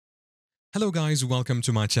Hello guys, welcome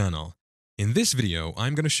to my channel. In this video,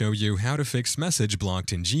 I'm going to show you how to fix message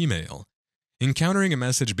blocked in Gmail. Encountering a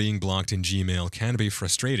message being blocked in Gmail can be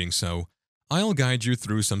frustrating, so I'll guide you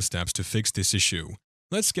through some steps to fix this issue.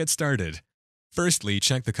 Let's get started. Firstly,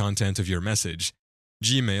 check the content of your message.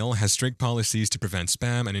 Gmail has strict policies to prevent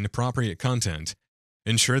spam and inappropriate content.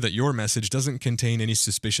 Ensure that your message doesn't contain any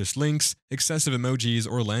suspicious links, excessive emojis,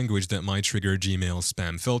 or language that might trigger Gmail's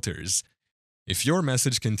spam filters. If your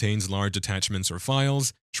message contains large attachments or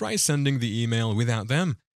files, try sending the email without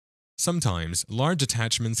them. Sometimes, large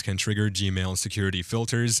attachments can trigger Gmail security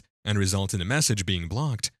filters and result in a message being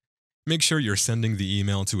blocked. Make sure you're sending the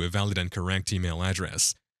email to a valid and correct email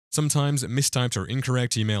address. Sometimes, mistyped or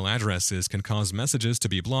incorrect email addresses can cause messages to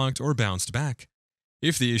be blocked or bounced back.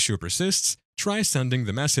 If the issue persists, try sending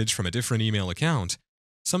the message from a different email account.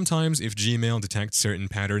 Sometimes, if Gmail detects certain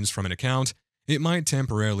patterns from an account, it might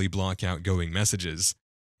temporarily block outgoing messages.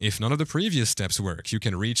 If none of the previous steps work, you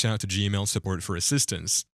can reach out to Gmail support for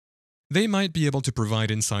assistance. They might be able to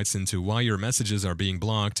provide insights into why your messages are being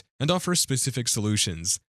blocked and offer specific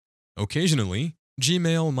solutions. Occasionally,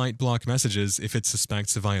 Gmail might block messages if it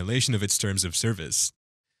suspects a violation of its terms of service.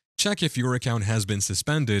 Check if your account has been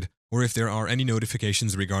suspended or if there are any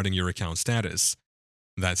notifications regarding your account status.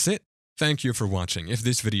 That's it. Thank you for watching. If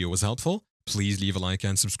this video was helpful, please leave a like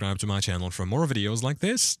and subscribe to my channel for more videos like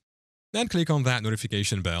this. And click on that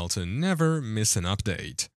notification bell to never miss an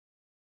update.